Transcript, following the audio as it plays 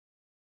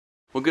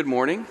Well, good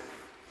morning.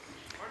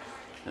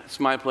 It's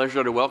my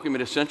pleasure to welcome you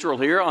to Central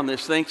here on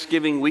this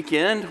Thanksgiving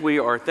weekend. We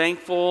are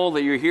thankful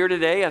that you're here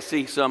today. I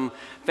see some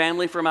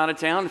family from out of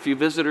town, a few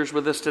visitors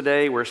with us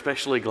today. We're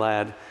especially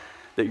glad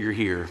that you're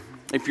here.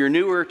 If you're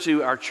newer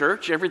to our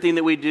church, everything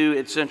that we do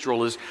at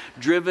Central is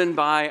driven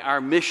by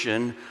our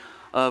mission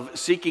of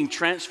seeking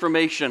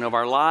transformation of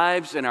our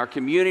lives and our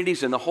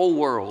communities and the whole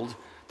world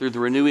through the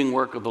renewing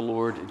work of the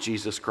Lord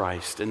Jesus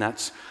Christ. And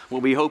that's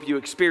what we hope you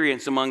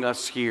experience among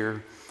us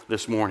here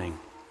this morning.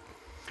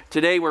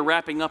 Today we're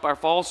wrapping up our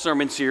fall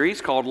sermon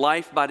series called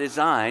Life by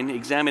Design,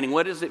 examining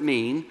what does it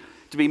mean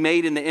to be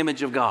made in the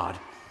image of God.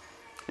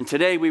 And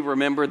today we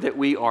remember that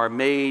we are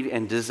made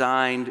and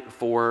designed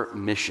for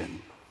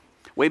mission.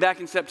 Way back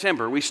in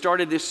September, we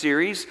started this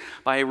series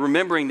by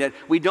remembering that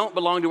we don't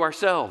belong to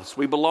ourselves.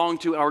 We belong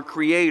to our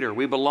Creator.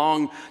 We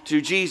belong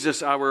to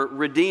Jesus, our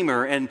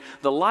Redeemer. And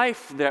the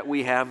life that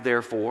we have,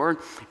 therefore,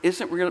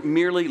 isn't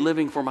merely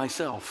living for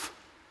myself.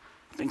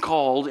 I've been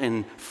called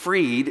and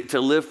freed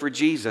to live for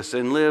Jesus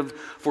and live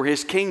for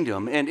His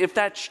kingdom. And if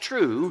that's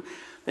true,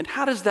 then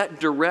how does that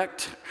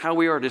direct how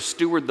we are to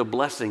steward the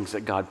blessings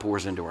that God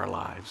pours into our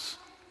lives?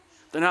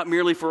 They're not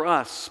merely for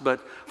us, but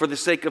for the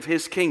sake of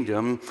His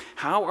kingdom.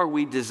 How are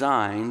we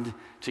designed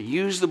to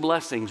use the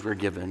blessings we're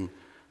given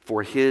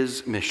for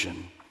His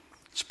mission?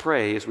 Let's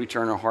pray as we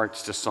turn our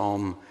hearts to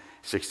Psalm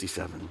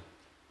 67.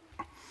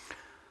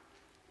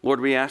 Lord,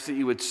 we ask that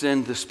you would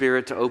send the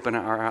Spirit to open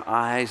our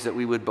eyes, that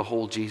we would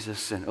behold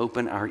Jesus, and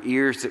open our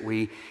ears that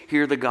we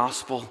hear the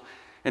gospel,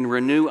 and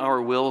renew our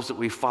wills that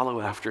we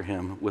follow after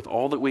Him with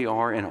all that we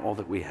are and all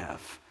that we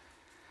have.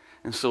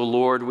 And so,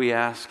 Lord, we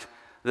ask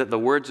that the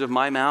words of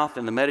my mouth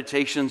and the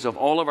meditations of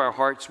all of our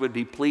hearts would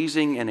be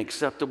pleasing and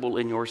acceptable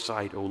in your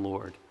sight, O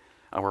Lord,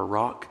 our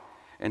rock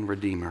and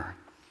redeemer.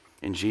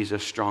 In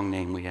Jesus' strong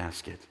name we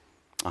ask it.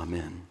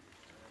 Amen.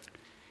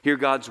 Hear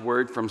God's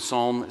word from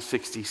Psalm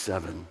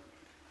 67.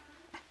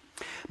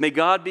 May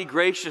God be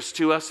gracious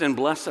to us and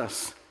bless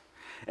us,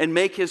 and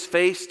make His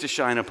face to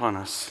shine upon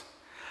us,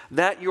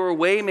 that your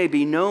way may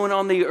be known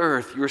on the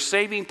earth, your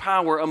saving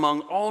power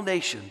among all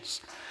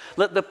nations.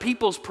 Let the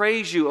peoples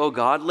praise you, O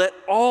God. Let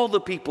all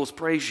the peoples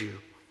praise you.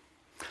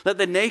 Let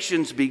the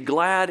nations be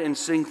glad and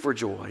sing for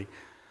joy,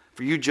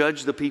 for you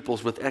judge the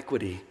peoples with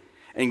equity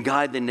and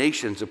guide the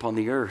nations upon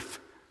the earth.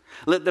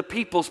 Let the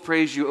peoples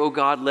praise you, O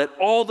God. Let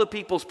all the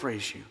peoples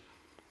praise you.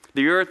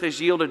 The earth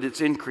has yielded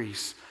its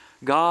increase.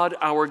 God,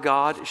 our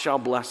God, shall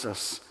bless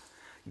us.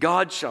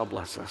 God shall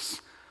bless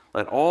us.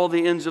 Let all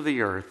the ends of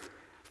the earth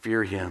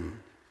fear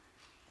Him.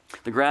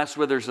 The grass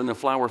withers and the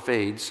flower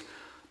fades,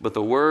 but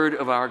the word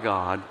of our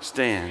God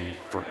stands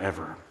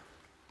forever.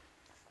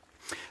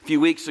 A few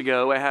weeks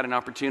ago, I had an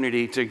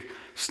opportunity to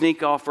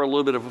sneak off for a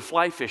little bit of a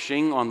fly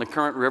fishing on the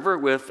Current River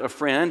with a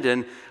friend,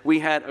 and we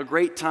had a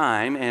great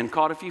time and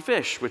caught a few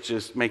fish, which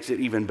makes it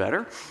even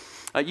better.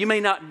 You may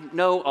not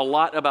know a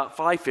lot about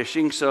fly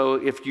fishing, so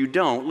if you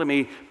don't, let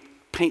me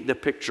paint the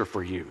picture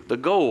for you. The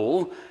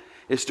goal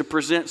is to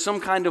present some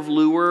kind of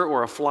lure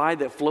or a fly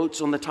that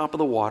floats on the top of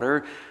the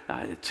water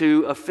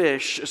to a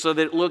fish so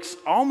that it looks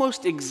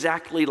almost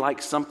exactly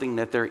like something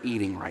that they're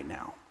eating right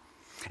now.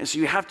 And so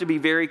you have to be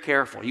very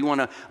careful. You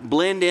want to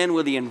blend in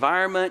with the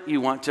environment.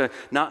 You want to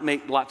not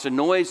make lots of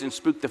noise and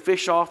spook the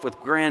fish off with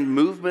grand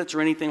movements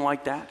or anything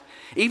like that.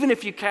 Even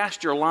if you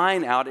cast your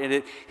line out and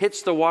it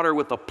hits the water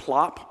with a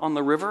plop on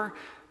the river,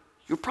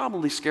 you'll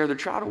probably scare the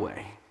trout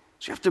away.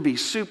 So you have to be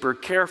super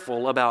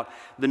careful about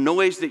the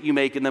noise that you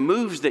make and the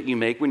moves that you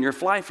make when you're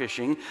fly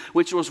fishing,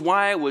 which was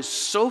why I was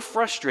so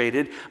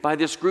frustrated by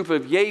this group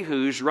of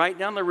yahoos right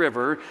down the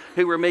river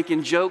who were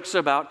making jokes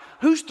about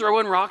who's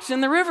throwing rocks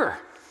in the river.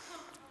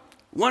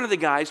 One of the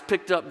guys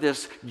picked up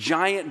this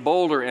giant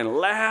boulder and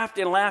laughed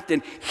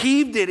and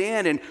heaved it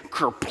in and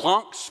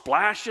kerplunk,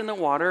 splash in the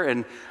water,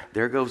 and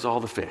there goes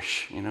all the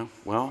fish,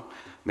 Well,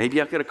 maybe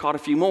I could have caught a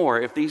few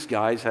more if these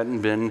guys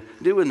hadn't been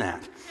doing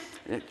that.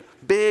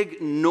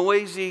 Big,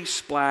 noisy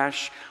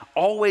splash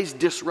always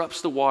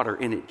disrupts the water,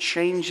 and it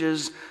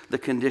changes the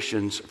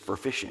conditions for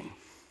fishing.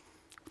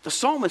 The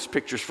psalmist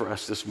pictures for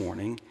us this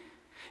morning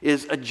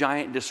is a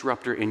giant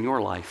disruptor in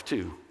your life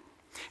too.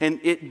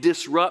 And it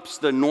disrupts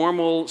the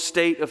normal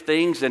state of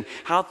things and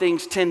how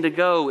things tend to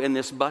go in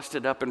this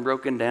busted up and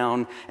broken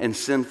down and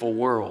sinful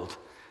world.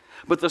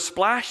 But the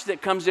splash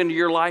that comes into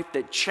your life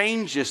that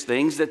changes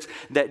things,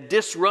 that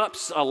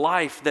disrupts a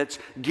life that's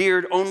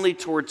geared only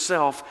towards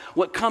self,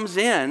 what comes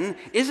in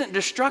isn't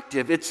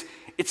destructive.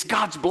 It's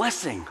God's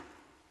blessing.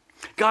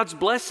 God's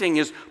blessing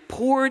is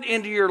poured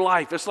into your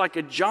life. It's like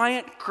a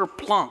giant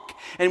kerplunk.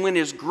 And when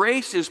His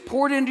grace is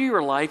poured into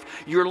your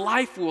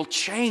life will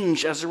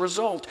change as a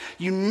result.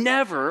 You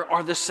never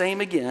are the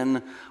same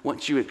again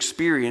once you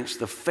experience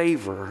the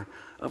favor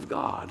of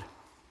God.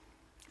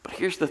 But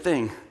here's the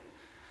thing.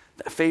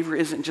 That favor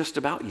isn't just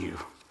about you.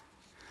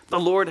 The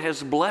Lord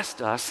has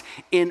blessed us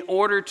in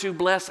order to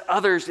bless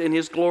others in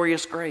His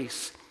glorious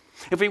grace.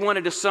 If we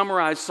wanted to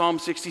summarize Psalm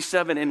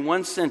 67 in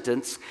one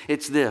sentence,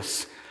 it's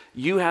this: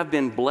 you have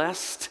been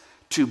blessed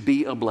to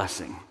be a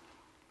blessing.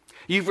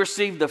 You've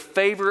received the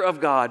favor of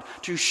God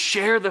to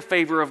share the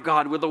favor of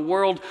God with a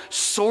world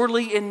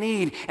sorely in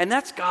need. And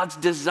that's God's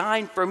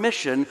design for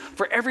mission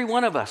for every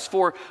one of us,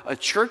 for a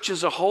church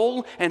as a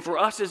whole and for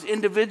us as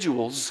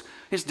individuals.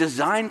 His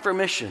design for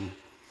mission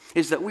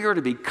is that we are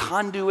to be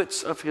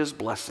conduits of His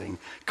blessing,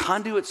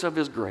 conduits of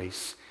His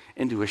grace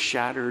into a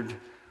shattered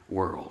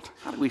world.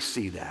 How do we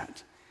see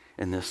that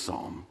in this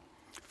psalm?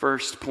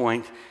 First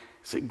point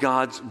is that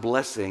God's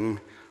blessing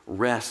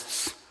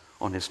rests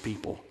on His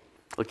people.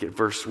 Look at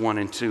verse 1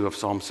 and 2 of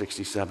Psalm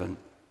 67.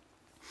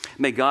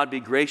 May God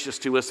be gracious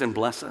to us and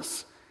bless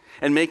us,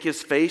 and make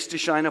His face to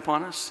shine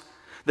upon us,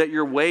 that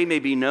your way may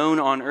be known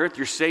on earth,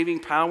 your saving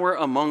power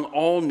among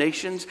all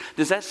nations.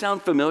 Does that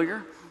sound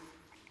familiar?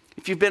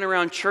 If you've been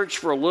around church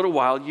for a little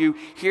while, you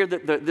hear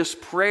that this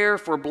prayer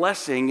for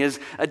blessing is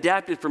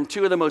adapted from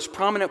two of the most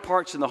prominent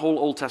parts in the whole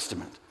Old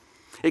Testament.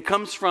 It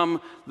comes from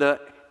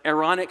the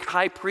Aaronic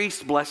high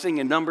priest blessing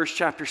in Numbers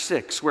chapter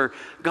 6, where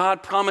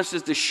God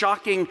promises the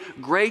shocking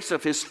grace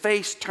of His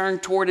face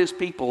turned toward His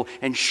people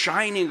and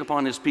shining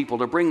upon His people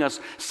to bring us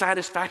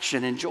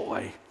satisfaction and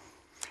joy.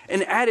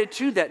 And added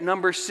to that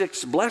Numbers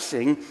 6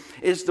 blessing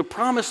is the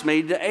promise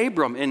made to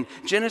Abram in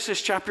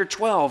Genesis chapter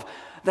 12,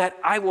 that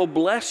I will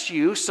bless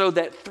you so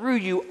that through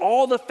you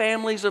all the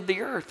families of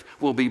the earth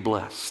will be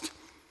blessed.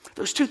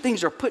 Those two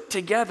things are put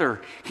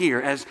together here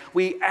as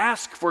we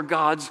ask for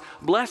God's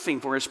blessing,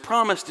 for His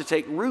promise to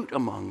take root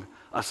among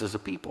us as a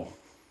people.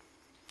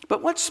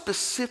 But what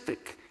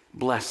specific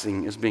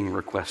blessing is being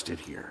requested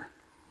here?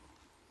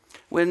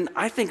 When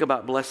I think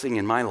about blessing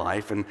in my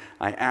life and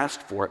I ask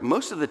for it,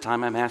 most of the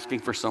time I'm asking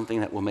for something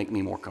that will make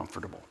me more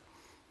comfortable.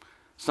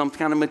 Some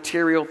kind of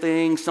material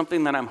thing,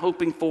 something that I'm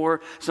hoping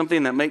for,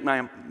 something that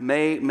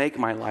may make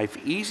my life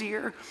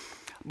easier.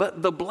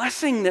 But the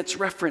blessing that's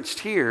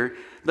referenced here,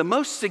 the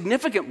most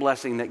significant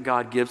blessing that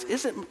God gives,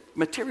 isn't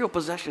material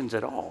possessions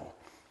at all.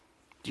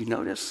 Do you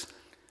notice?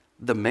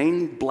 The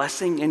main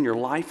blessing in your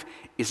life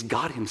is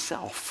God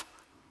Himself.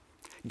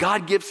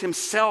 God gives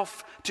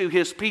Himself to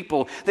His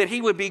people, that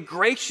He would be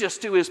gracious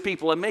to His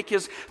people and make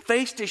His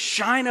face to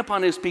shine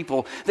upon His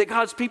people, that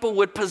God's people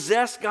would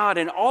possess God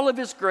in all of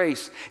His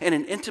grace and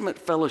an intimate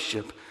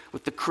fellowship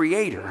with the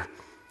Creator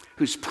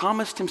who's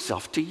promised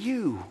Himself to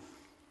you.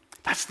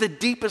 That's the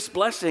deepest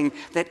blessing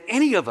that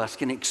any of us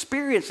can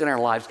experience in our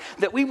lives,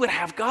 that we would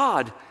have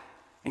God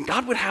and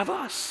God would have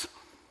us.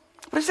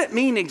 What does that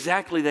mean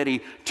exactly, that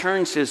He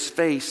turns His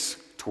face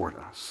toward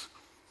us?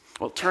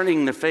 Well,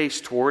 turning the face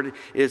toward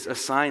is a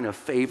sign of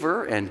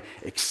favor and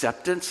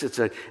acceptance. It's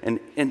an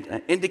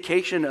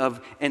indication of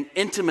an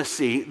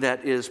intimacy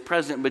that is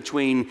present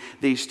between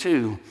these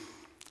two.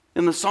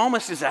 And the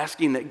psalmist is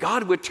asking that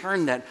God would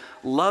turn that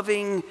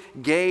loving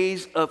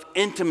gaze of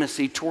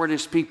intimacy toward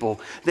His people,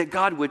 that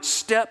God would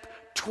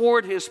step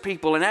toward His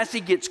people, and as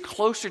He gets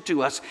closer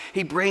to us,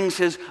 He brings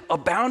His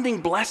abounding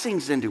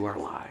blessings into our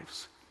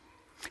lives.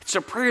 It's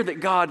a prayer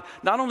that God,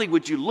 not only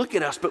would you look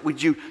at us, but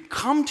would you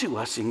come to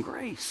us in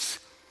grace.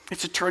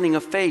 It's a turning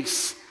of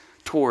face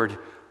toward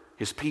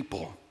His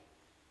people.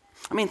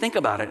 I mean, think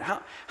about it.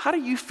 How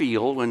do you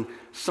feel when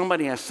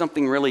somebody has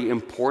something really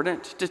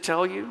important to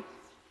tell you,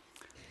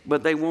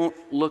 but they won't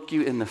look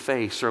you in the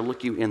face or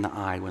look you in the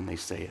eye when they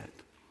say it?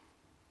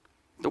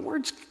 The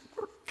words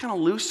kind of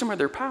lose some of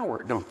their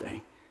power, don't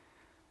they?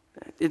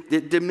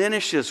 It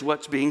diminishes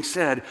what's being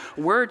said.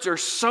 Words are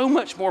so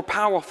much more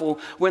powerful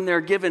when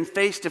they're given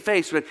face to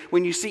face. But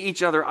when you see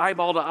each other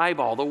eyeball to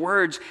eyeball, the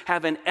words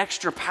have an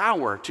extra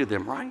power to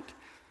them, right?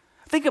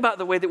 Think about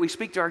the way that we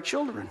speak to our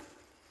children.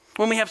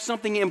 When we have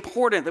something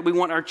important that we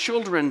want our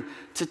children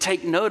to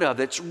take note of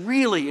that's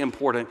really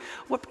important,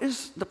 what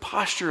is the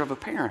posture of a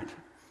parent?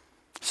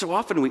 So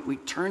often we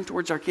turn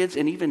towards our kids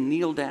and even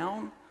kneel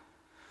down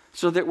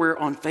so that we're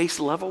on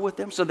face level with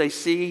them, so they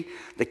see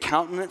the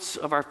countenance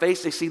of our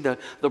face, they see the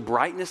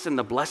brightness and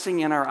the blessing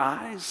in our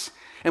eyes,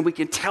 and we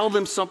can tell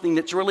them something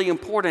that's really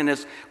important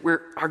as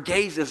our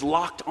gaze is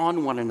locked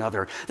on one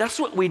another. That's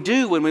what we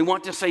do when we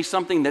want to say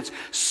something that's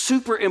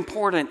super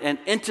important and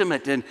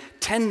intimate and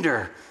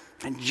tender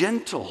and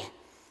gentle.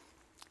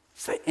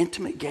 It's that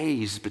intimate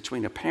gaze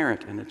between a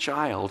parent and a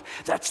child.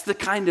 That's the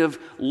kind of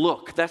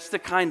look, that's the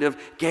kind of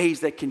gaze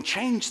that can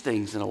change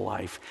things in a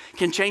life,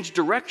 can change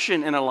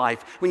direction in a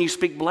life when you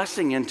speak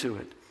blessing into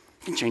it.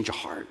 It can change a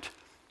heart.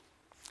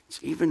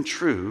 It's even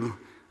true,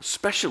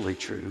 especially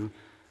true,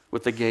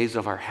 with the gaze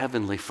of our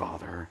Heavenly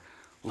Father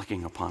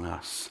looking upon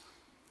us.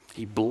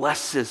 He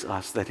blesses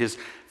us that His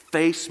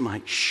face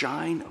might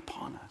shine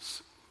upon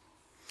us.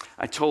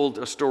 I told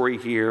a story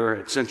here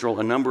at Central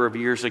a number of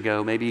years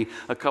ago. Maybe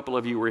a couple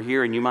of you were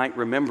here and you might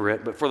remember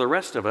it. But for the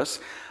rest of us,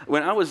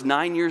 when I was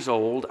 9 years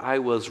old, I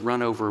was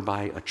run over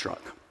by a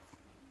truck,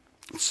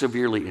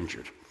 severely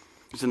injured.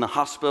 I was in the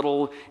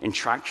hospital in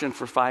traction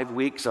for 5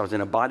 weeks. I was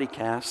in a body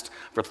cast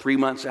for 3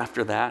 months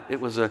after that. It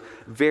was a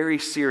very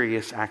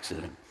serious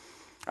accident.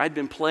 I'd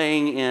been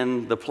playing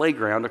in the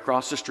playground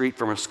across the street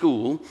from a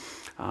school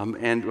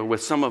and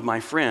with some of my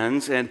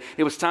friends, and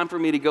it was time for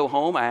me to go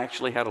home. I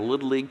actually had a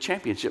Little League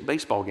Championship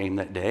baseball game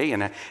that day,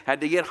 and I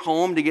had to get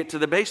home to get to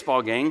the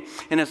baseball game.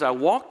 And as I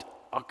walked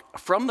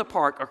from the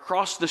park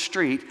across the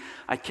street,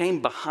 I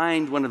came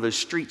behind one of those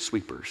street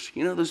sweepers.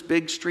 You know those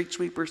big street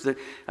sweepers that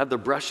have the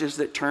brushes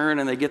that turn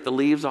and they get the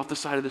leaves off the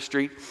side of the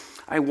street?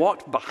 I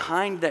walked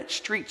behind that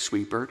street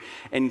sweeper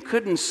and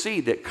couldn't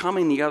see that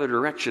coming the other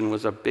direction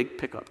was a big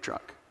pickup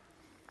truck.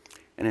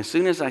 And as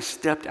soon as I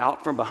stepped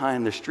out from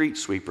behind the street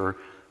sweeper,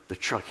 the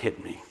truck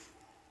hit me,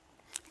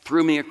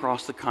 threw me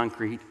across the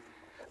concrete,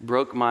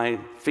 broke my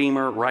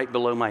femur right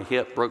below my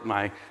hip, broke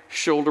my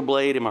shoulder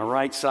blade in my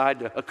right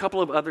side, a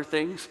couple of other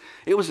things.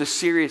 It was a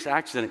serious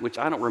accident, which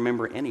I don't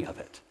remember any of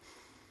it.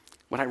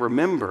 What I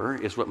remember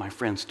is what my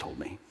friends told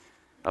me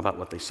about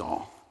what they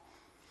saw.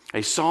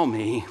 They saw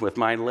me with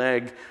my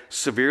leg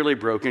severely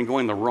broken,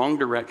 going the wrong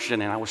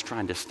direction, and I was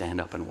trying to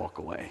stand up and walk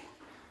away.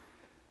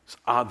 It's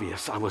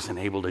obvious I wasn't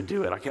able to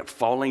do it. I kept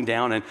falling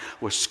down and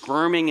was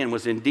squirming and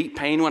was in deep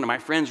pain. One of my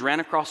friends ran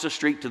across the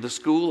street to the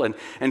school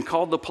and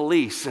called the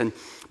police. And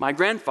my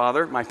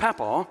grandfather, my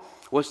papa,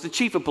 was the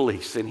chief of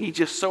police, and he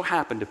just so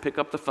happened to pick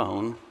up the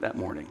phone that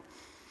morning.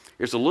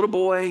 There's a little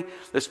boy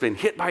that's been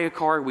hit by a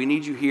car. We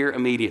need you here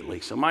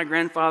immediately. So my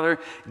grandfather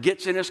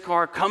gets in his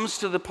car, comes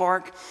to the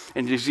park,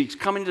 and as he's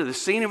coming to the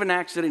scene of an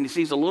accident, he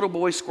sees a little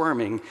boy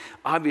squirming,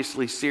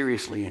 obviously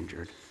seriously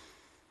injured.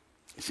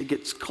 As he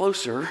gets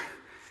closer,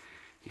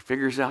 he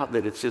figures out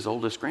that it's his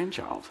oldest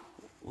grandchild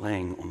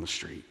laying on the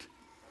street.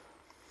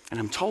 And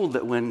I'm told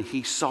that when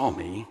he saw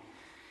me,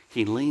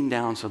 he leaned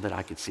down so that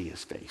I could see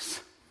his face.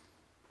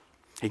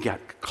 He got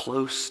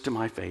close to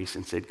my face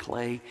and said,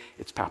 "Clay,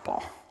 it's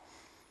Papa.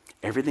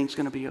 Everything's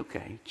going to be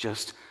okay.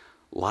 Just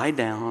lie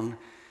down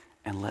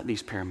and let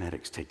these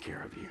paramedics take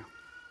care of you."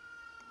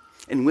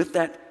 And with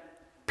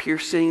that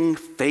piercing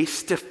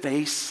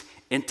face-to-face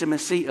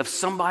intimacy of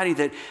somebody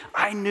that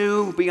I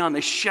knew beyond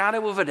the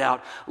shadow of a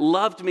doubt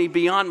loved me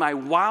beyond my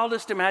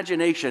wildest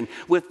imagination,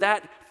 with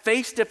that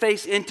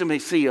face-to-face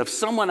intimacy of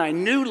someone I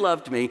knew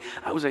loved me,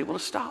 I was able to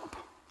stop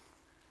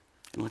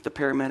and let the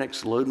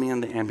paramedics load me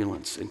in the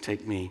ambulance and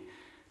take me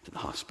to the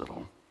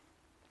hospital.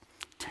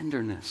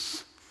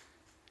 Tenderness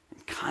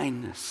and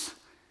kindness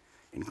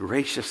and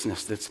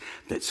graciousness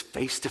that's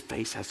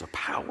face-to-face has a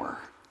power.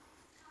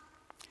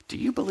 Do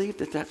you believe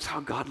that that's how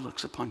God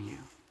looks upon you?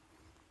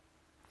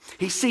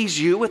 He sees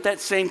you with that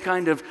same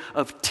kind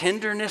of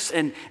tenderness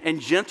and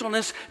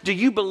gentleness. Do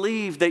you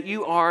believe that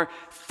you are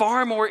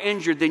far more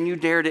injured than you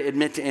dare to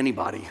admit to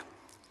anybody?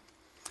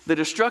 The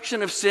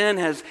destruction of sin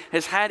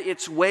has had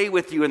its way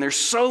with you, and there's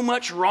so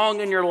much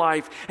wrong in your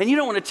life, and you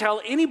don't want to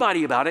tell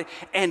anybody about it,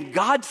 and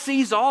God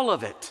sees all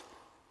of it.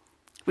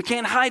 We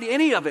can't hide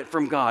any of it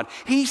from God.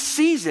 He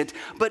sees it,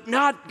 but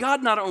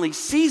God not only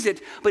sees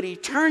it, but he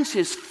turns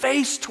his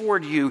face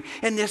toward you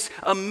in this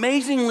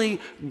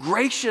amazingly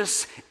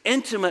gracious,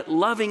 intimate,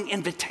 loving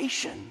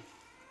invitation.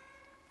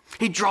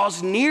 He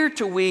draws near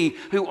to we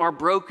who are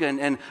broken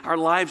and our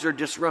lives are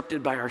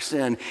disrupted by our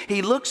sin.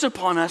 He looks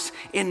upon us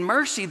in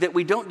mercy that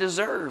we don't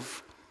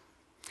deserve.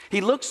 He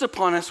looks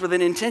upon us with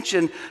an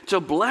intention to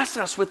bless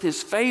us with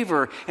his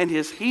favor and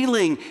his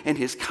healing and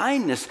his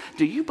kindness.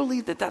 Do you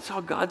believe that that's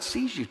how God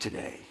sees you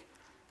today?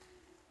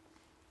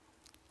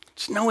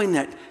 It's knowing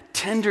that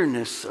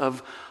tenderness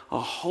of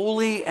a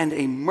holy and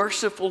a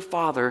merciful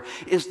Father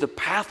is the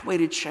pathway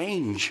to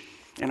change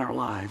in our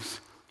lives.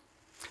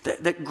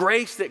 That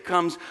grace that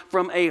comes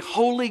from a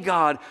holy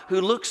God who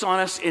looks on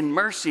us in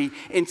mercy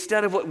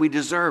instead of what we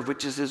deserve,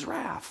 which is his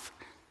wrath.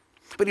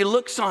 But he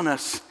looks on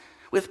us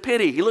with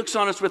pity. He looks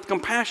on us with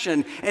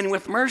compassion and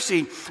with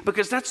mercy,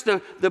 because that's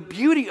the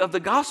beauty of the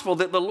gospel,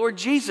 that the Lord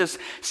Jesus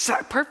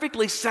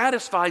perfectly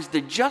satisfies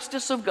the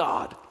justice of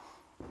God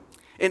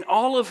in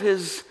all of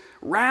his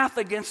wrath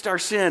against our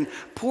sin,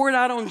 poured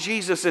out on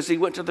Jesus as he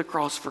went to the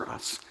cross for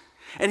us.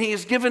 And he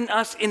has given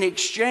us in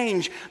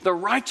exchange the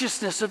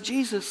righteousness of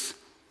Jesus,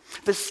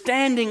 the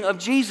standing of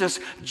Jesus,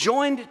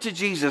 joined to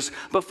Jesus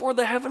before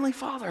the Heavenly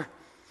Father.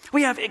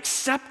 We have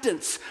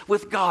acceptance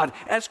with God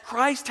as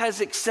Christ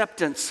has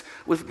acceptance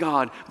with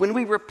God. When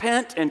we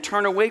repent and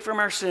turn away from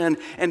our sin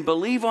and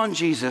believe on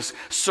Jesus,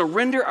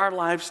 surrender our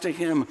lives to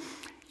him,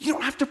 you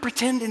don't have to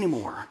pretend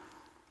anymore.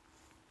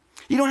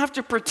 You don't have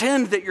to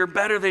pretend that you're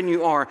better than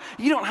you are.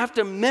 You don't have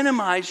to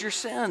minimize your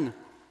sin.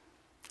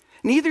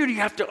 Neither do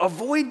you have to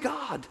avoid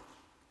God,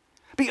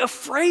 be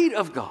afraid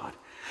of God.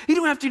 You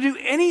don't have to do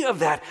any of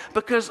that,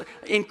 because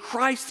in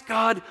Christ,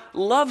 God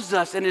loves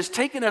us and has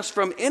taken us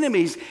from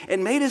enemies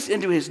and made us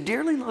into his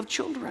dearly loved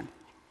children.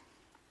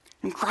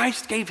 And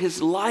Christ gave his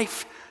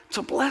life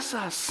to bless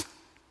us.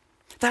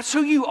 That's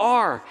who you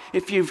are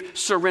if you've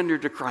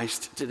surrendered to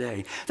Christ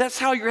today. That's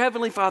how your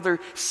Heavenly Father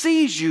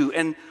sees you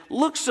and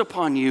looks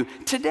upon you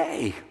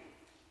today.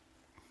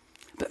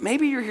 But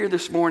maybe you're here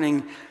this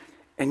morning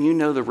and you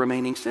know the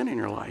remaining sin in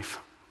your life.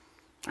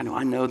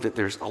 I know that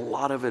there's a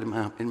lot of it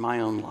in my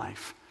own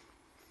life.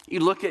 You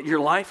look at your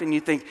life and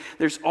you think,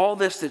 there's all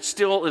this that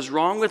still is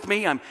wrong with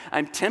me.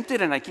 I'm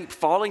tempted and I keep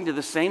falling to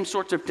the same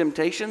sorts of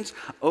temptations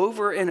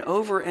over and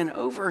over and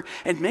over.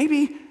 And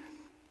maybe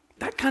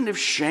that kind of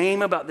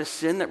shame about the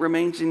sin that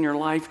remains in your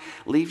life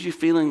leaves you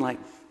feeling like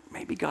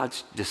maybe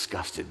God's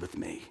disgusted with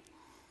me.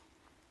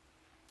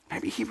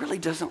 maybe he really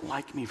doesn't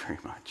like me very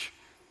much.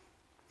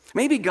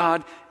 Maybe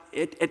God,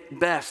 at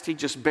best, he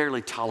just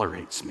barely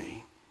tolerates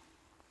me.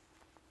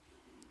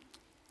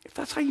 If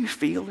that's how you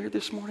feel here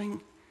this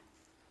morning,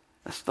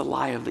 that's the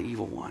lie of the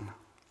evil one.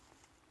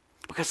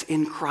 Because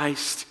in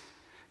Christ,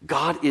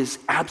 God is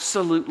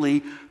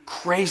absolutely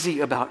crazy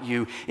about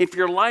you. If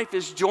your life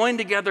is joined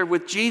together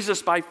with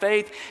Jesus by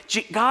faith,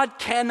 God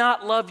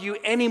cannot love you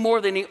any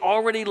more than he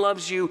already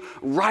loves you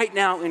right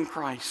now in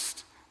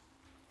Christ.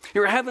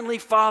 Your heavenly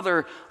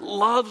Father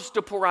loves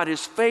to pour out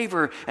his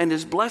favor and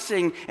his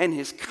blessing and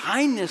his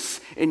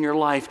kindness in your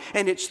life.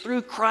 And it's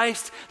through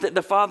Christ that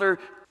the Father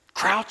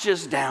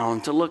crouches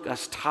down to look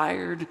us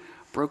tired,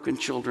 broken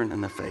children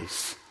in the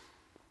face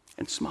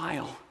and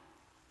smile.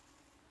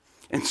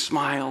 And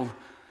smile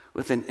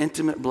with an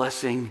intimate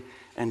blessing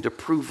and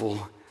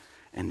approval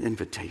and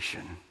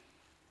invitation.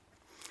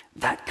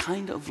 That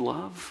kind of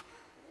love,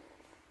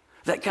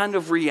 that kind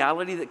of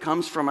reality that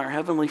comes from our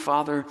Heavenly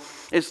Father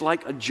is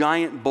like a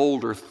giant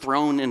boulder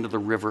thrown into the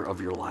river of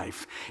your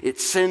life. It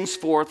sends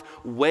forth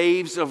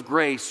waves of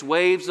grace,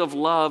 waves of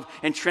love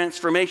and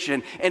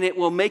transformation, and it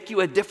will make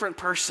you a different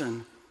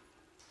person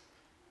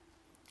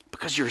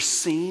because you're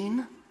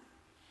seen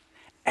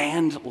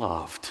and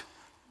loved.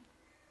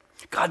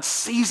 God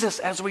sees us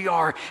as we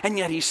are, and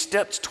yet he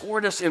steps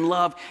toward us in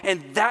love.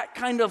 And that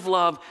kind of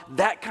love,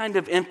 that kind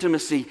of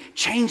intimacy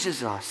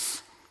changes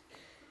us.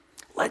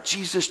 Let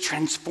Jesus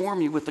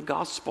transform you with the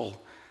gospel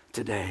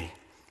today.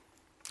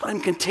 Let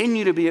him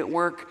continue to be at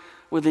work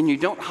within you.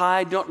 Don't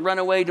hide, don't run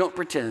away, don't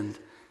pretend.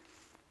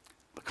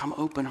 Become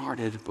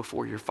open-hearted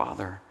before your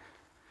Father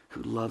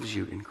who loves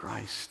you in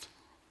Christ.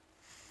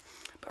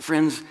 But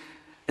friends,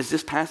 as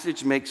this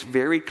passage makes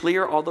very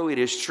clear, although it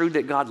is true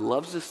that God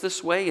loves us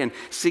this way and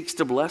seeks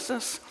to bless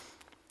us,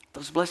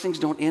 those blessings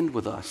don't end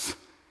with us.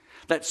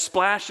 That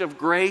splash of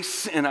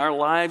grace in our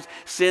lives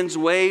sends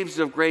waves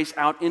of grace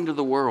out into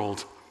the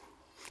world.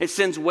 It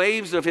sends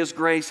waves of his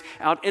grace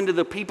out into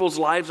the people's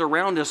lives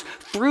around us.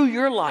 Through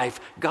your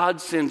life,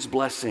 God sends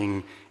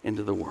blessing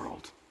into the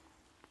world.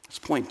 That's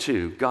point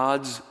 2.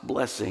 God's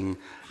blessing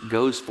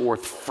goes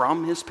forth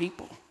from his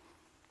people,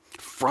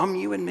 from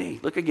you and me.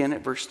 Look again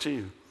at verse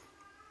 2.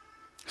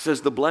 It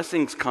says, the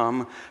blessings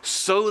come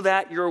so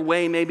that your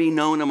way may be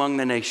known among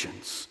the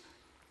nations.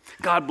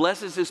 God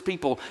blesses his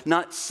people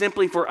not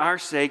simply for our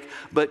sake,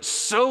 but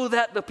so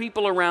that the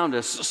people around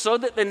us, so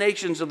that the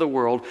nations of the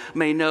world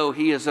may know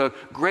he is a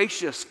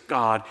gracious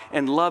God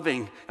and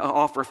loving,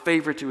 offer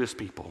favor to his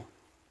people.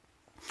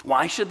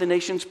 Why should the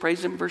nations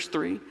praise him? Verse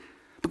 3,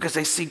 because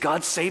they see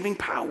God's saving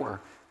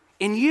power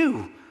in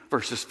you.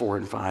 Verses 4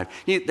 and 5.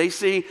 They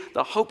see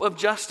the hope of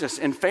justice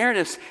and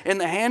fairness in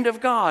the hand of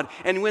God.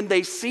 And when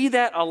they see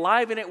that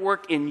alive and at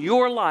work in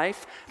your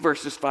life,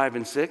 verses 5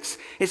 and 6,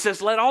 it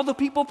says, let all the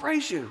people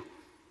praise you.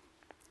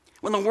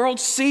 When the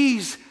world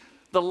sees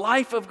the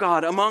life of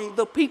God among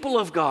the people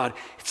of God,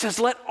 it says,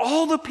 let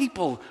all the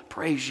people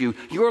praise you.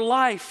 Your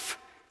life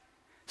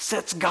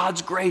sets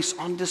God's grace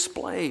on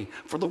display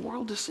for the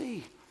world to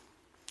see.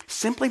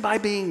 Simply by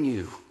being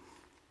you.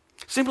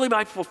 Simply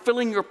by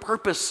fulfilling your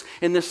purpose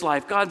in this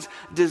life. God's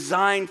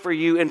designed for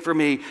you and for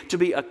me to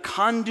be a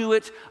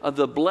conduit of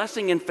the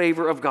blessing and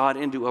favor of God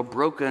into a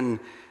broken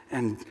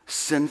and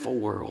sinful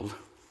world.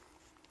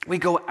 We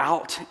go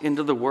out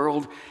into the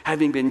world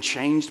having been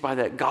changed by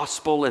that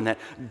gospel and that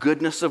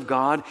goodness of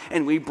God,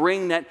 and we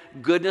bring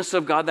that goodness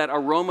of God, that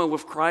aroma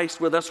of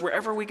Christ with us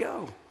wherever we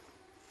go.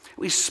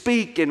 We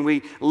speak and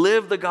we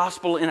live the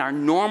gospel in our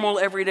normal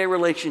everyday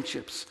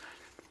relationships,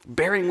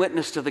 bearing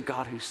witness to the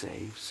God who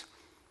saves.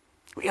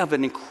 We have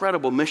an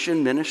incredible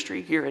mission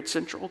ministry here at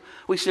Central.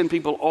 We send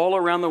people all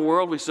around the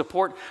world. We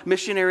support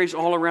missionaries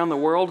all around the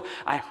world.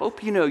 I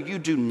hope you know you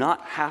do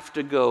not have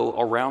to go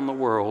around the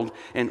world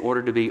in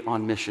order to be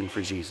on mission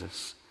for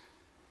Jesus.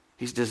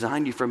 He's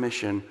designed you for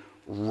mission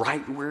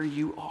right where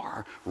you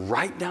are,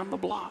 right down the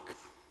block.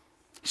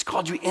 He's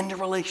called you into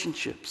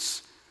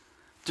relationships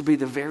to be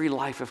the very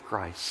life of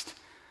Christ,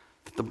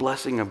 that the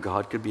blessing of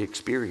God could be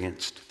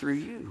experienced through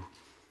you.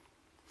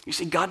 You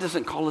see, God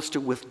doesn't call us to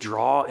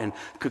withdraw and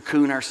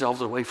cocoon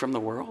ourselves away from the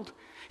world.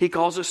 He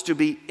calls us to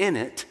be in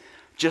it,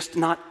 just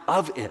not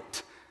of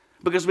it.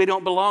 Because we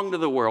don't belong to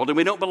the world and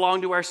we don't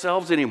belong to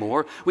ourselves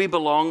anymore. We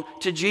belong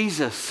to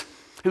Jesus,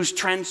 who's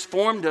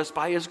transformed us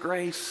by his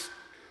grace.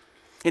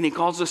 And he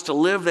calls us to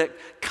live that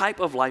type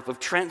of life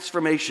of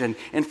transformation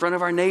in front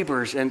of our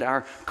neighbors and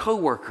our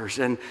coworkers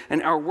and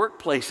our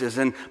workplaces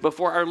and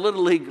before our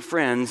Little League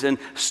friends and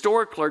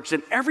store clerks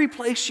and every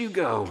place you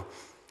go.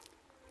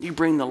 You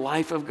bring the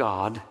life of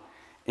God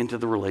into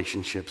the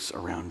relationships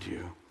around you.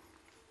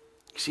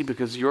 You see,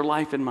 because your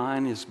life and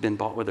mine has been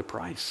bought with a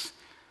price,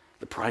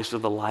 the price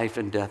of the life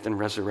and death and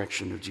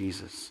resurrection of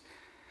Jesus.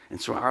 And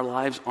so our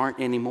lives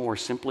aren't anymore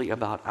simply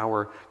about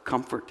our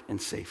comfort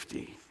and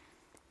safety,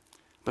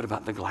 but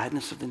about the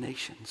gladness of the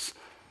nations,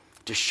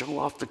 to show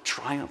off the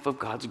triumph of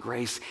God's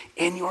grace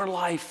in your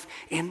life,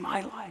 in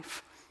my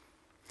life.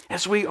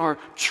 As we are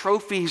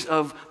trophies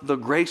of the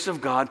grace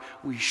of God,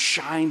 we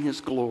shine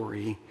his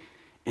glory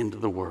into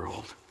the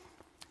world,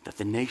 that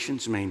the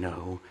nations may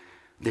know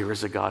There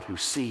is a God who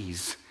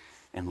sees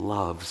and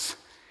loves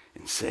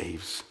and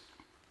saves.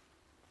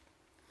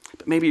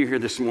 But maybe you're here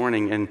this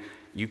morning and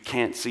you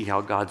can't see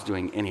how God's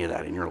doing any of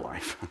that in your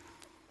life.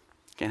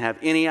 Can't have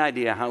any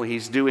idea how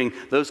he's doing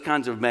those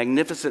kinds of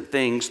magnificent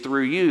things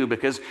through you,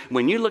 because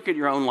when you look at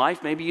your own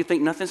life, maybe you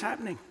think nothing's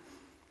happening.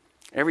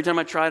 Every time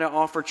I try to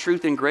offer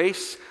truth and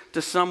grace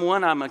to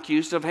someone, I'm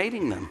accused of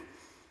hating them.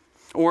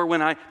 Or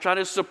when I try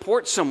to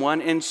support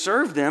someone and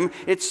serve them,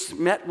 it's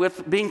met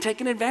with being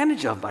taken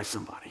advantage of by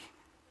somebody.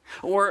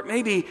 Or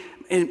maybe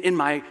in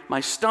my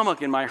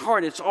stomach, in my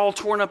heart, it's all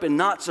torn up in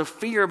knots of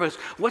fear, but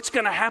what's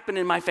going to happen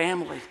in my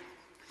family?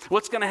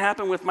 What's going to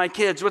happen with my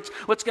kids?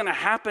 What's going to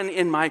happen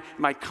in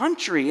my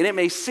country? And it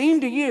may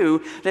seem to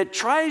you that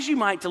try as you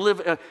might to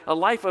live a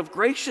life of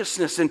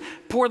graciousness and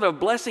pour the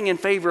blessing and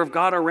favor of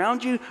God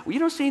around you, well, you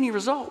don't see any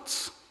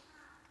results.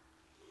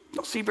 You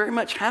don't see very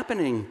much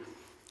happening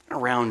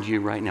around you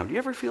right now. Do you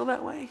ever feel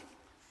that way?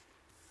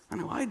 I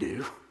know I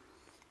do.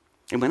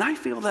 And when I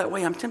feel that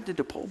way, I'm tempted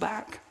to pull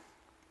back.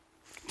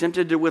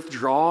 Tempted to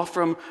withdraw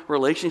from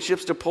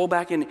relationships, to pull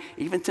back, and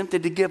even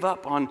tempted to give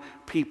up on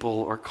people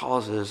or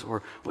causes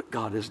or what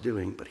God is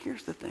doing. But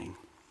here's the thing.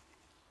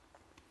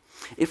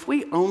 If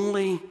we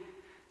only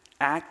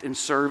act and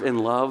serve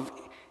and love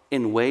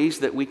in ways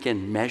that we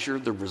can measure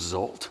the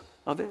result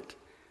of it,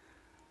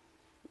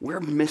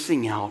 we're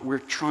missing out. We're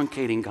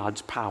truncating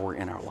God's power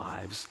in our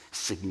lives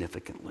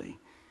significantly.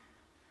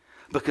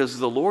 Because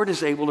the Lord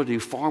is able to do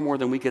far more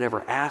than we could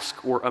ever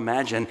ask or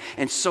imagine.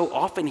 And so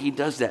often he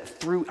does that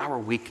through our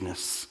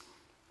weakness.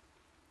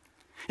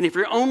 And if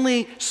you're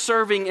only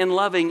serving and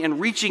loving and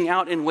reaching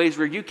out in ways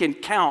where you can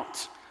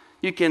count,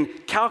 you can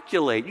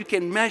calculate, you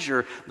can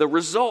measure the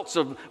results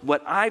of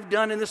what I've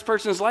done in this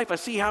person's life, I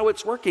see how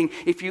it's working.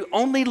 If you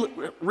only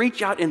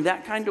reach out in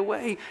that kind of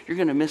way, you're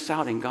going to miss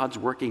out in God's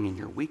working in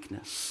your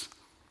weakness.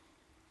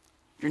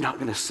 You're not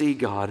going to see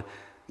God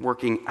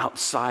working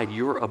outside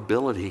your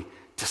ability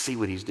to see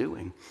what he's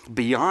doing,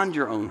 beyond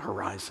your own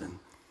horizon.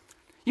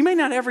 You may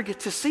not ever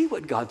get to see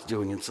what God's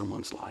doing in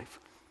someone's life.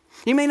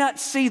 You may not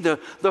see the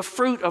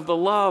fruit of the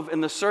love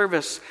and the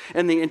service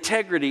and the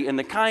integrity and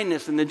the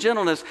kindness and the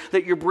gentleness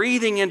that you're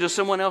breathing into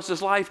someone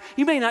else's life.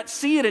 You may not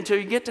see it until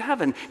you get to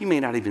heaven. You may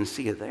not even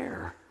see it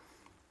there.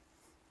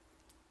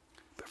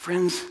 But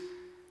friends,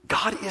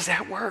 God is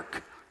at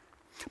work.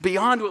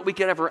 Beyond what we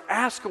could ever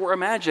ask or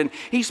imagine,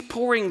 he's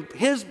pouring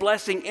his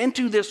blessing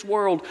into this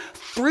world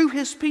through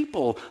his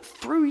people,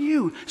 through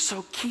you.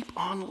 So keep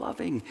on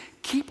loving,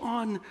 keep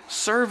on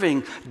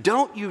serving.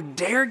 Don't you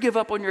dare give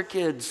up on your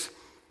kids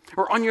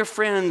or on your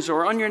friends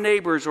or on your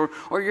neighbors or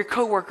your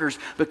coworkers,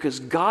 because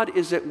God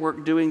is at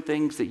work doing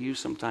things that you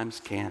sometimes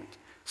can't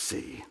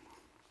see.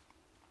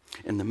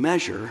 And the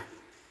measure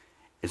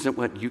isn't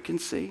what you can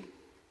see,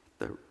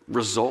 the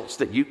results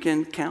that you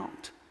can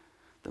count.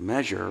 The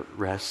measure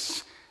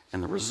rests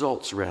and the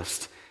results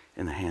rest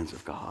in the hands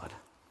of God.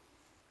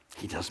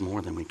 He does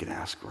more than we could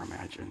ask or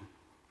imagine.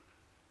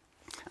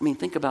 I mean,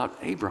 think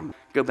about Abram.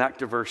 Go back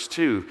to verse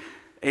 2.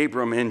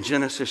 Abram in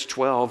Genesis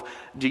 12.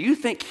 Do you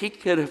think he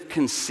could have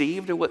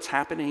conceived of what's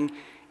happening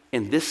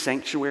in this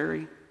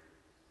sanctuary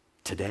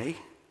today?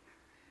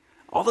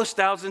 All those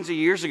thousands of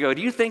years ago,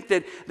 do you think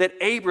that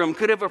Abram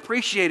could have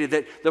appreciated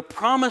that the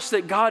promise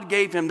that God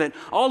gave him, that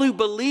all who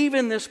believe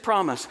in this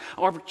promise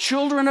are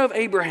children of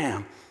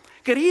Abraham?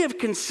 Could he have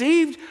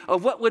conceived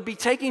of what would be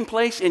taking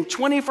place in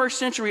 21st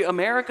century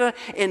America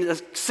in a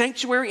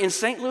sanctuary in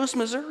St. Louis,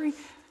 Missouri?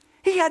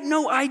 He had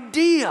no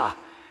idea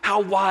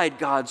how wide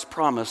God's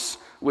promise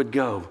would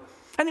go.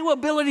 Had no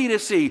ability to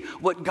see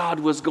what God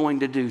was going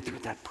to do through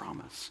that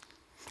promise.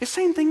 The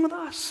same thing with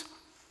us.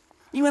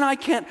 You and I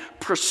can't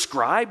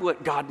prescribe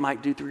what God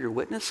might do through your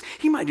witness.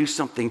 He might do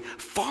something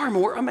far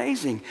more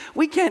amazing.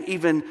 We can't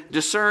even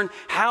discern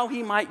how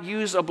he might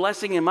use a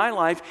blessing in my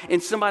life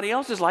in somebody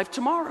else's life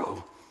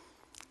tomorrow,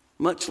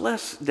 much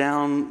less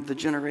down the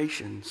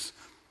generations.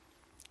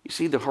 You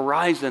see, the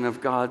horizon of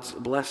God's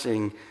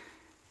blessing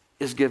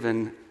is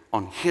given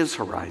on his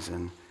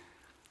horizon,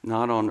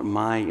 not on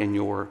my and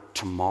your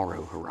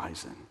tomorrow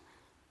horizon.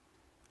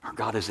 Our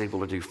God is able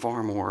to do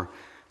far more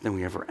than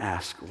we ever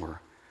ask or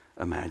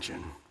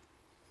imagine.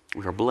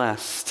 We are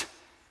blessed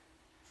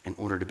in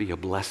order to be a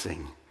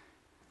blessing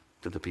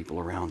to the people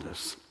around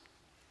us.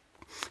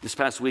 This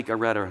past week, I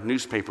read a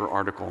newspaper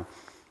article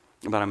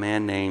about a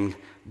man named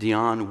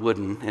Dion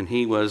Wooden, and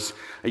he was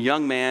a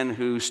young man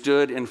who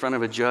stood in front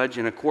of a judge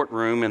in a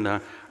courtroom in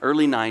the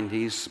early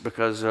 90s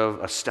because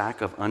of a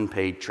stack of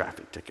unpaid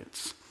traffic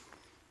tickets.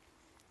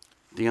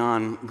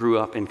 Dion grew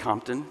up in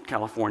Compton,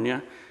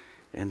 California,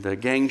 and the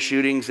gang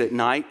shootings at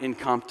night in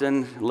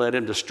Compton led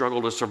him to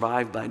struggle to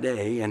survive by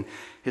day, and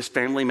his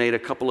family made a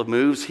couple of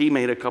moves. He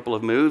made a couple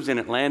of moves, and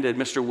it landed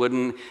Mr.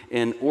 Wooden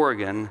in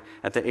Oregon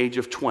at the age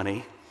of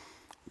 20.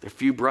 A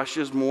few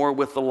brushes more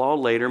with the law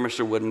later,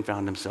 Mr. Wooden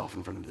found himself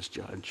in front of this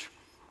judge.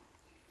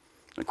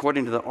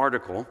 According to the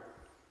article,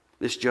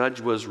 this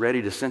judge was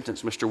ready to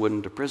sentence Mr.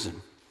 Wooden to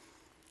prison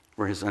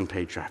for his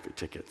unpaid traffic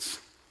tickets.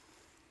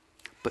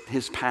 But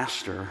his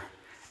pastor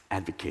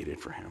advocated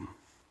for him.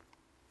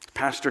 The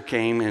pastor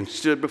came and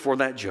stood before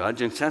that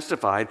judge and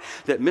testified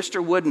that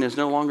Mr. Wooden is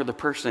no longer the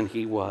person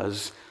he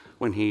was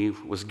when he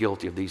was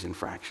guilty of these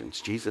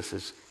infractions. Jesus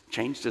has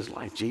changed his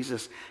life.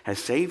 Jesus has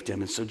saved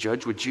him. And so,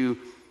 Judge, would you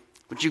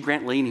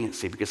grant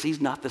leniency, because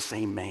he's not the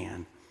same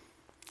man?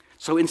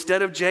 So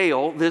instead of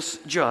jail, this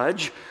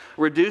judge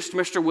reduced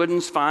Mr.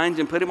 Wooden's fines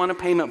and put him on a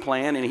payment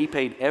plan, and he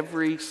paid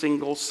every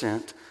single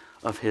cent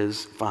of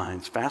his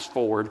fines. Fast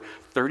forward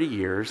 30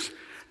 years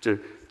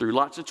through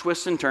lots of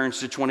twists and turns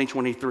to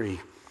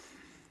 2023.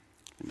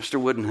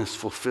 Mr. Wooden has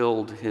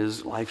fulfilled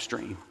his life's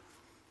dream.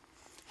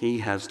 He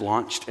has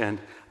launched a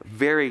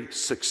very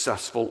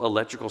successful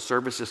electrical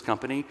services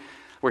company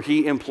where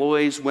he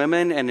employs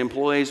women and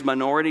employs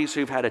minorities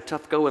who've had a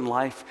tough go in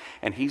life,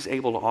 and he's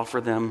able to offer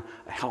them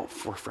help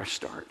for a fresh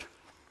start.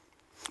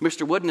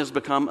 Mr. Wooden has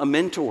become a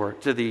mentor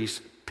to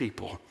these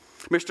people.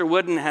 Mr.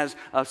 Wooden has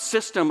a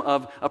system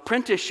of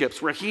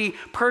apprenticeships where he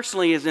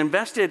personally is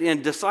invested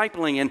in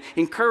discipling and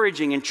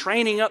encouraging and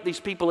training up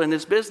these people in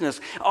his business,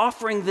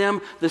 offering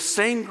them the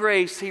same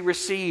grace he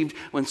received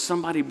when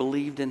somebody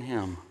believed in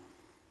him.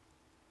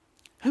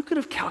 Who could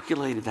have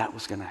calculated that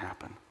was going to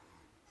happen?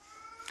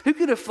 Who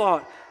could have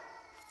thought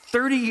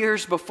 30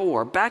 years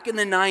before, back in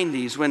the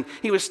 90s, when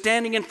he was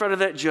standing in front of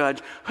that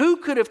judge, who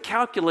could have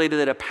calculated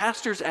that a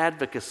pastor's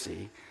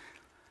advocacy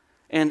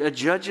and a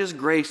judge's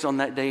grace on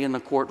that day in the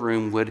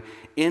courtroom would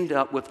end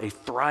up with a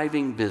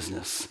thriving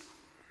business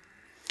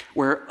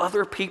where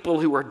other people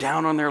who are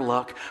down on their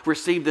luck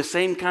receive the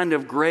same kind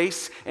of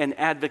grace and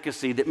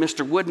advocacy that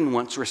Mr. Wooden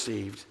once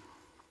received?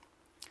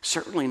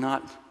 Certainly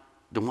not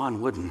DeJuan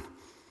Wooden.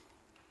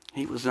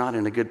 He was not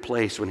in a good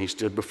place when he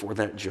stood before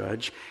that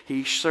judge.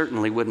 He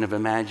certainly wouldn't have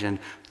imagined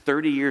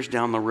 30 years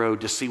down the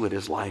road to see what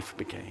his life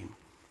became.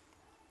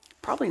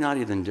 Probably not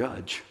even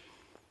Judge.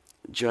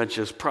 Judge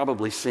has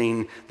probably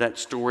seen that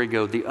story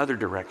go the other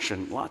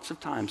direction lots of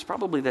times.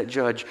 Probably that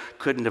judge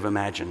couldn't have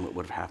imagined what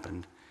would have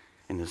happened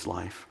in his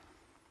life.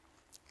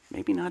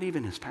 Maybe not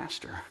even his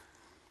pastor.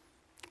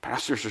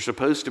 Pastors are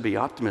supposed to be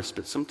optimists,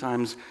 but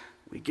sometimes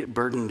we get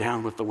burdened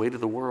down with the weight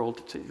of the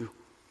world too.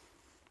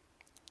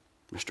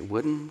 Mr.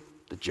 Wooden,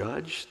 the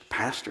judge, the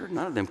pastor,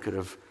 none of them could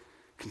have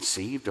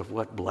conceived of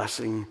what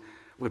blessing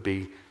would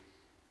be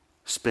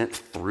spent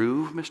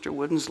through Mr.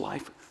 Wooden's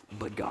life,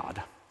 but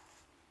God.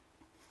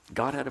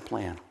 God had a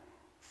plan.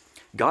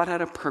 God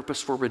had a purpose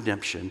for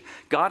redemption.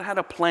 God had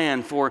a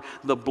plan for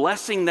the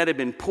blessing that had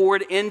been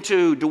poured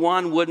into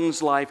DeJuan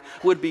Wooden's life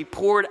would be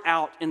poured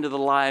out into the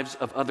lives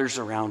of others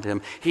around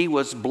him. He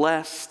was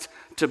blessed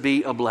to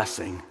be a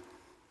blessing.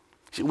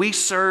 See, we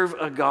serve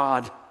a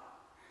God.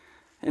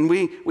 And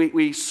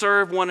we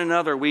serve one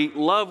another, we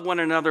love one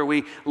another,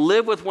 we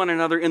live with one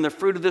another in the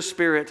fruit of the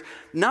Spirit,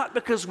 not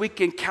because we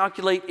can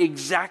calculate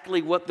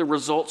exactly what the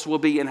results will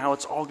be and how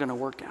it's all going to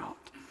work out.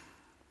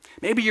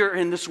 Maybe you're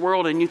in this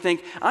world and you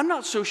think, I'm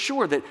not so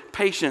sure that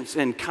patience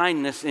and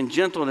kindness and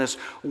gentleness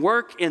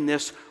work in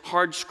this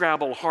hard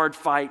scrabble, hard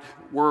fight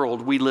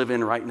world we live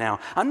in right now.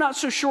 I'm not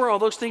so sure all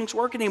those things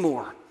work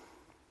anymore.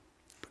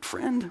 But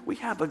friend, we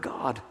have a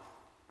God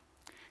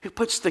who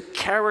puts the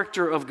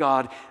character of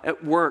God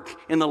at work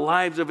in the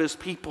lives of his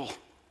people.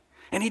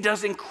 And he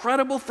does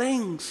incredible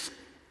things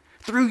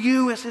through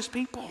you as his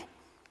people.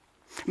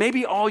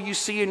 Maybe all you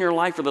see in your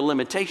life are the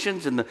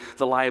limitations and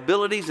the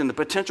liabilities and the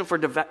potential for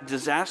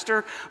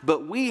disaster,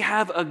 but we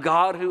have a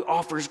God who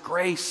offers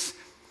grace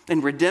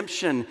and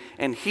redemption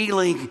and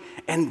healing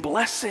and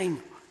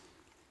blessing.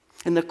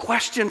 And the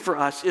question for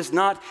us is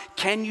not,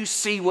 can you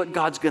see what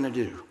God's going to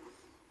do?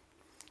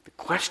 The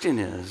question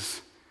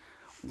is,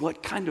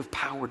 what kind of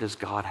power does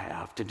God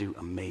have to do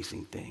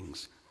amazing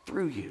things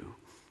through you?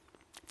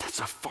 That's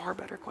a far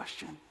better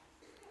question.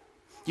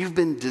 You've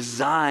been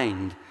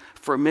designed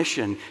for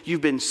mission.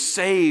 You've been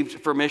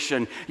saved for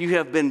mission. You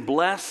have been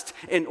blessed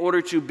in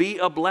order to be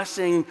a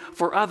blessing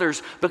for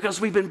others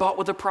because we've been bought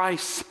with a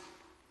price.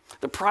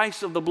 The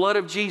price of the blood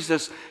of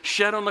Jesus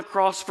shed on the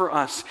cross for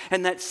us.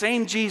 And that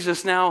same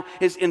Jesus now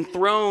is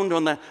enthroned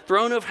on the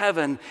throne of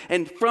heaven.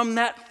 And from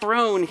that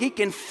throne, he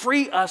can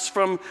free us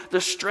from the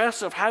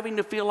stress of having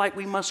to feel like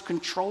we must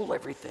control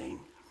everything.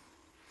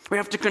 We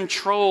have to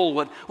control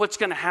what's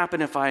going to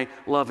happen if I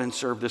love and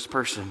serve this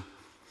person.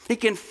 He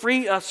can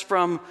free us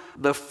from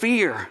the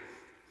fear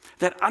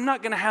that I'm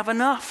not going to have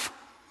enough.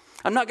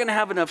 I'm not going to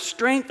have enough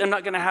strength. I'm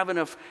not going to have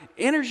enough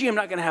energy. I'm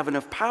not going to have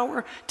enough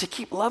power to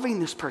keep loving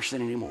this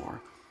person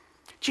anymore.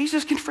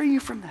 Jesus can free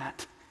you from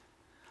that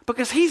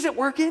because he's at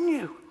work in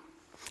you.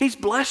 He's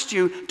blessed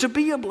you to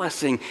be a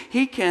blessing.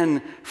 He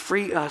can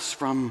free us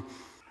from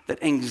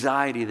that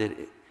anxiety that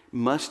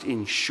must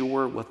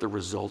ensure what the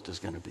result is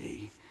going to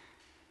be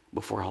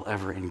before I'll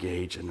ever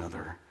engage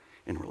another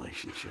in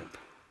relationship.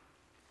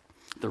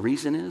 The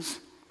reason is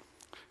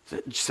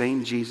that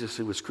same Jesus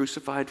who was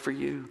crucified for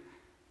you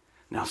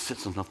now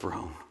sits on the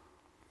throne.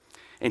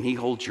 And he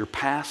holds your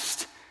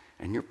past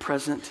and your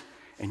present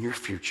and your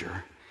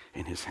future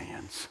in his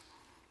hands.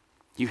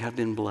 You have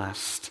been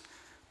blessed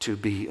to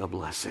be a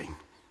blessing.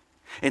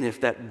 And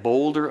if that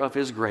boulder of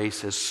his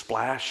grace has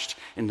splashed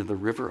into the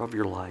river of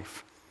your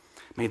life,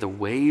 May the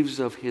waves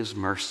of his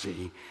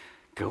mercy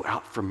go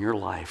out from your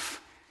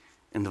life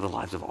into the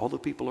lives of all the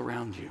people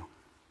around you,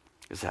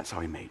 because that's how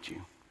he made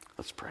you.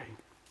 Let's pray.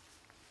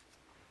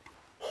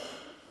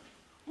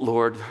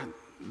 Lord,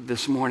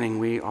 this morning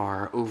we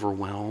are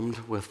overwhelmed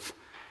with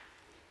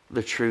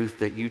the truth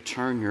that you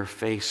turn your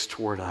face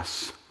toward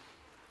us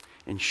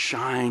and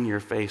shine your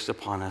face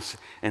upon us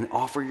and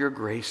offer your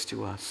grace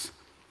to us,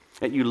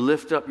 that you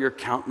lift up your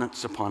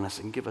countenance upon us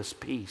and give us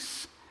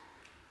peace.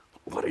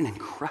 What an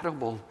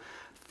incredible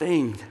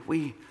thing that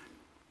we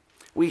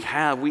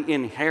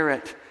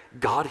inherit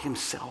God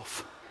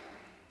himself.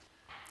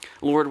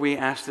 Lord, we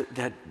ask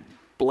that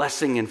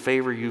blessing and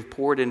favor you've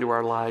poured into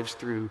our lives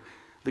through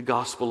the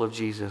gospel of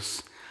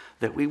Jesus,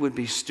 that we would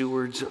be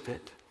stewards of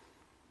it,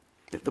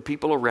 that the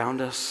people around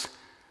us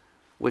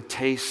would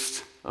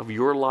taste of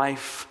your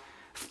life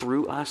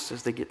through us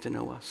as they get to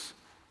know us.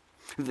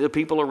 The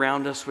people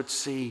around us would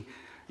see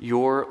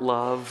your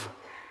love,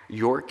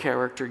 your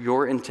character,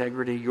 your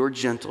integrity, your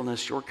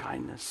gentleness, your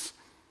kindness.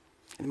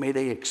 And may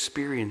they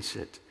experience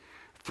it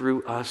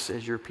through us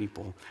as your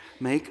people.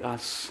 Make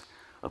us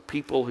a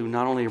people who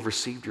not only have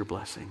received your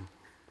blessing,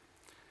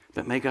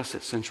 but make us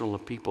at Central a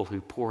people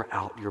who pour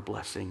out your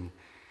blessing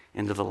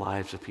into the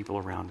lives of people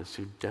around us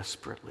who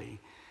desperately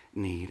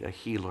need a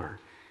healer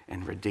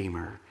and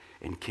redeemer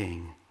and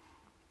king.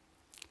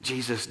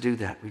 Jesus, do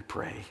that, we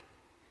pray,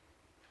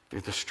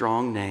 through the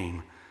strong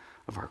name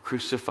of our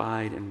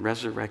crucified and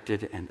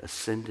resurrected and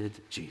ascended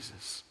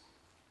Jesus.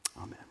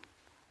 Amen.